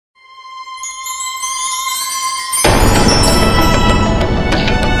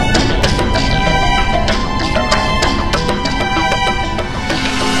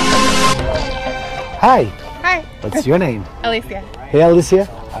Hi. Hi. What's your name? Alicia. Hey, Alicia.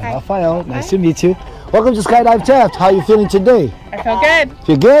 I'm Rafael. Nice to meet you. Welcome to Skydive Taft. How are you feeling today? I feel good.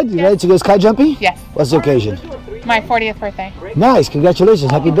 Feel good? You ready to go sky jumping? Yes. What's the occasion? My 40th birthday. Nice. Congratulations.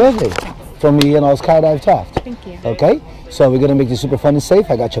 Happy birthday. From me and all Skydive Taft. Thank you. Okay. So we're going to make this super fun and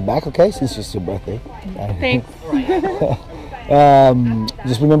safe. I got your back, okay? Since it's your birthday. Thanks.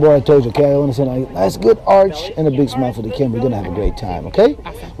 Just remember what I told you, okay? I want to send a nice good arch and a big smile for the camera. We're going to have a great time, okay?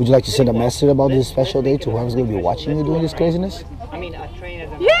 Awesome. Would you like to send a message about this special day to whoever's going to be watching you doing this craziness?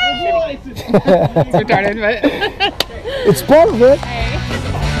 Yay! It's retarded, but... It's part of it.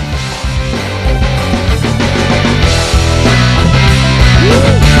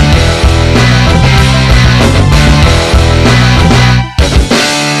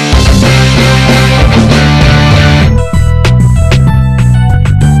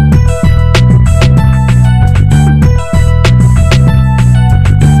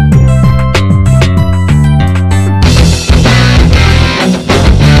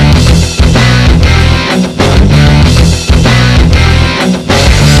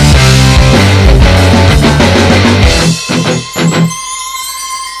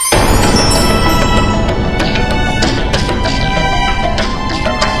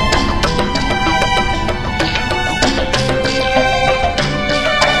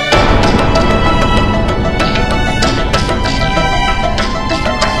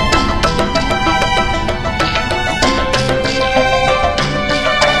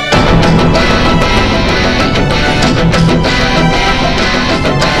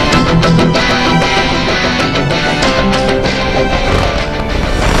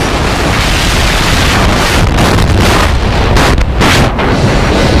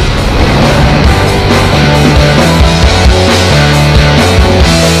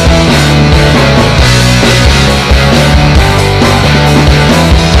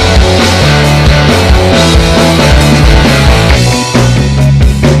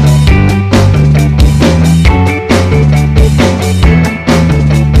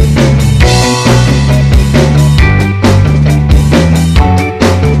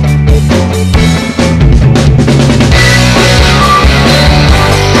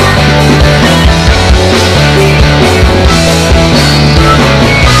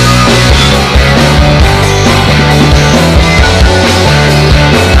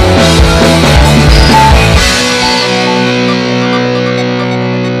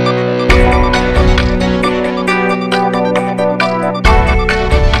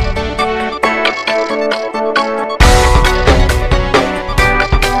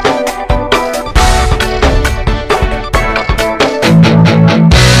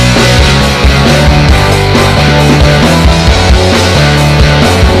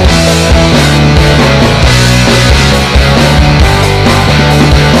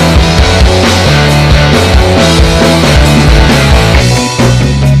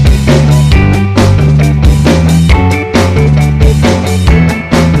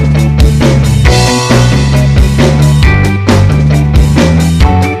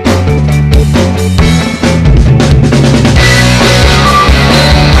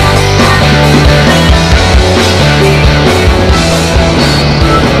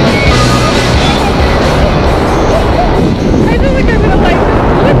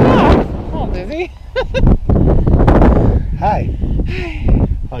 Hey. Hi.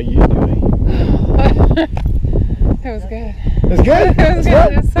 How you doing? It was good. It was good? It was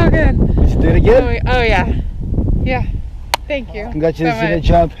good. It was so good. Did you do it again? Oh yeah. Yeah. Thank you. Congratulations so on the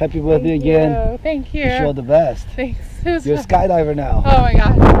jump. Happy birthday again. Thank you. Wish you all the best. Thanks. It was You're a fun. skydiver now. Oh my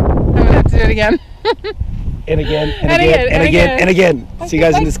god. I'm gonna have to do it again. And again, and, And again, again, and and again, again. and again. See you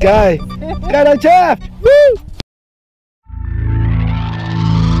guys in the sky. Skydive Taft! Woo!